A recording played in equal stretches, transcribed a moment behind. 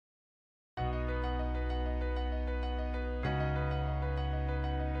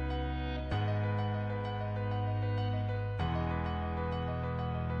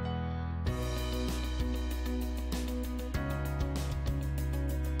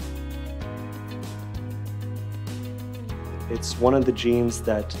It's one of the genes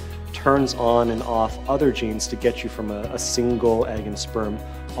that turns on and off other genes to get you from a single egg and sperm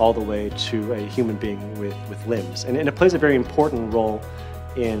all the way to a human being with limbs. And it plays a very important role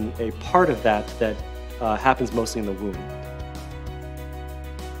in a part of that happens mostly in the womb.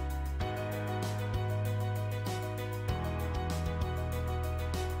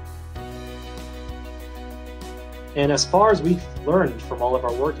 And as far as we've learned from all of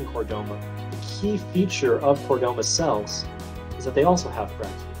our work in chordoma, the key feature of chordoma cells is that they also have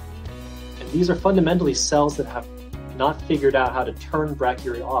brachyury. And these are fundamentally cells that have not figured out how to turn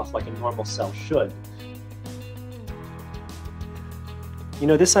brachyury off like a normal cell should. You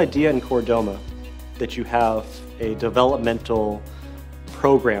know, this idea in chordoma that you have a developmental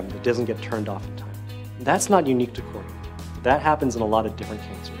program that doesn't get turned off in time, that's not unique to chordoma. That happens in a lot of different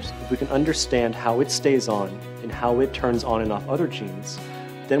cancers. If we can understand how it stays on and how it turns on and off other genes,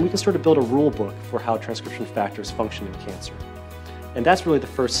 then we can sort of build a rule book for how transcription factors function in cancer. And that's really the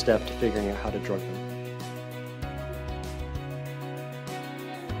first step to figuring out how to drug them.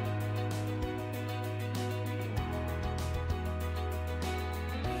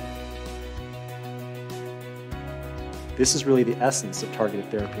 This is really the essence of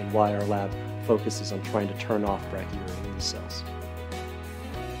targeted therapy and why our lab focuses on trying to turn off brachyury in these cells.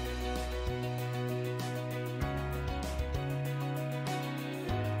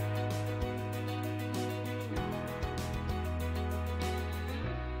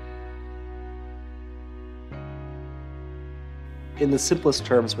 In the simplest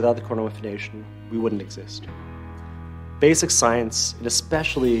terms, without the chordoma foundation, we wouldn't exist. Basic science, and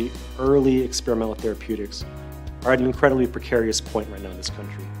especially early experimental therapeutics, are at an incredibly precarious point right now in this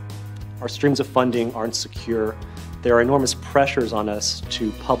country. Our streams of funding aren't secure. There are enormous pressures on us to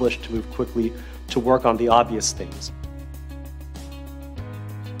publish, to move quickly, to work on the obvious things.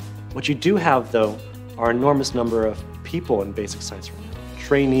 What you do have, though, are an enormous number of people in basic science right now,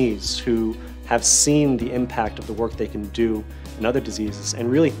 trainees who have seen the impact of the work they can do in other diseases and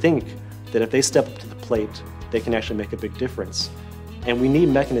really think that if they step up to the plate, they can actually make a big difference. And we need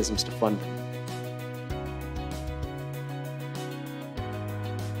mechanisms to fund them.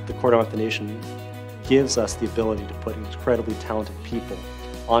 The Chordoma Foundation gives us the ability to put incredibly talented people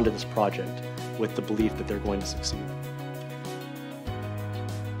onto this project with the belief that they're going to succeed.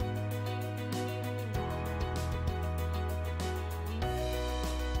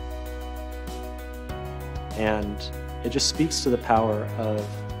 And it just speaks to the power of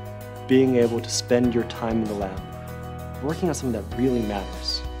being able to spend your time in the lab working on something that really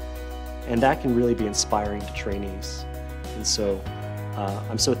matters. And that can really be inspiring to trainees. And so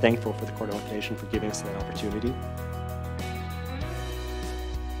I'm so thankful for the Chordoma Foundation for giving us that opportunity.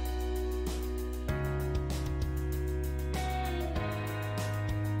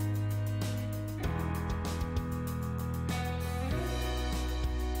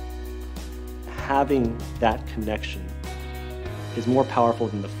 Having that connection is more powerful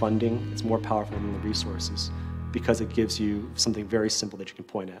than the funding, it's more powerful than the resources, because it gives you something very simple that you can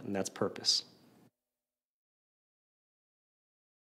point at, and that's purpose.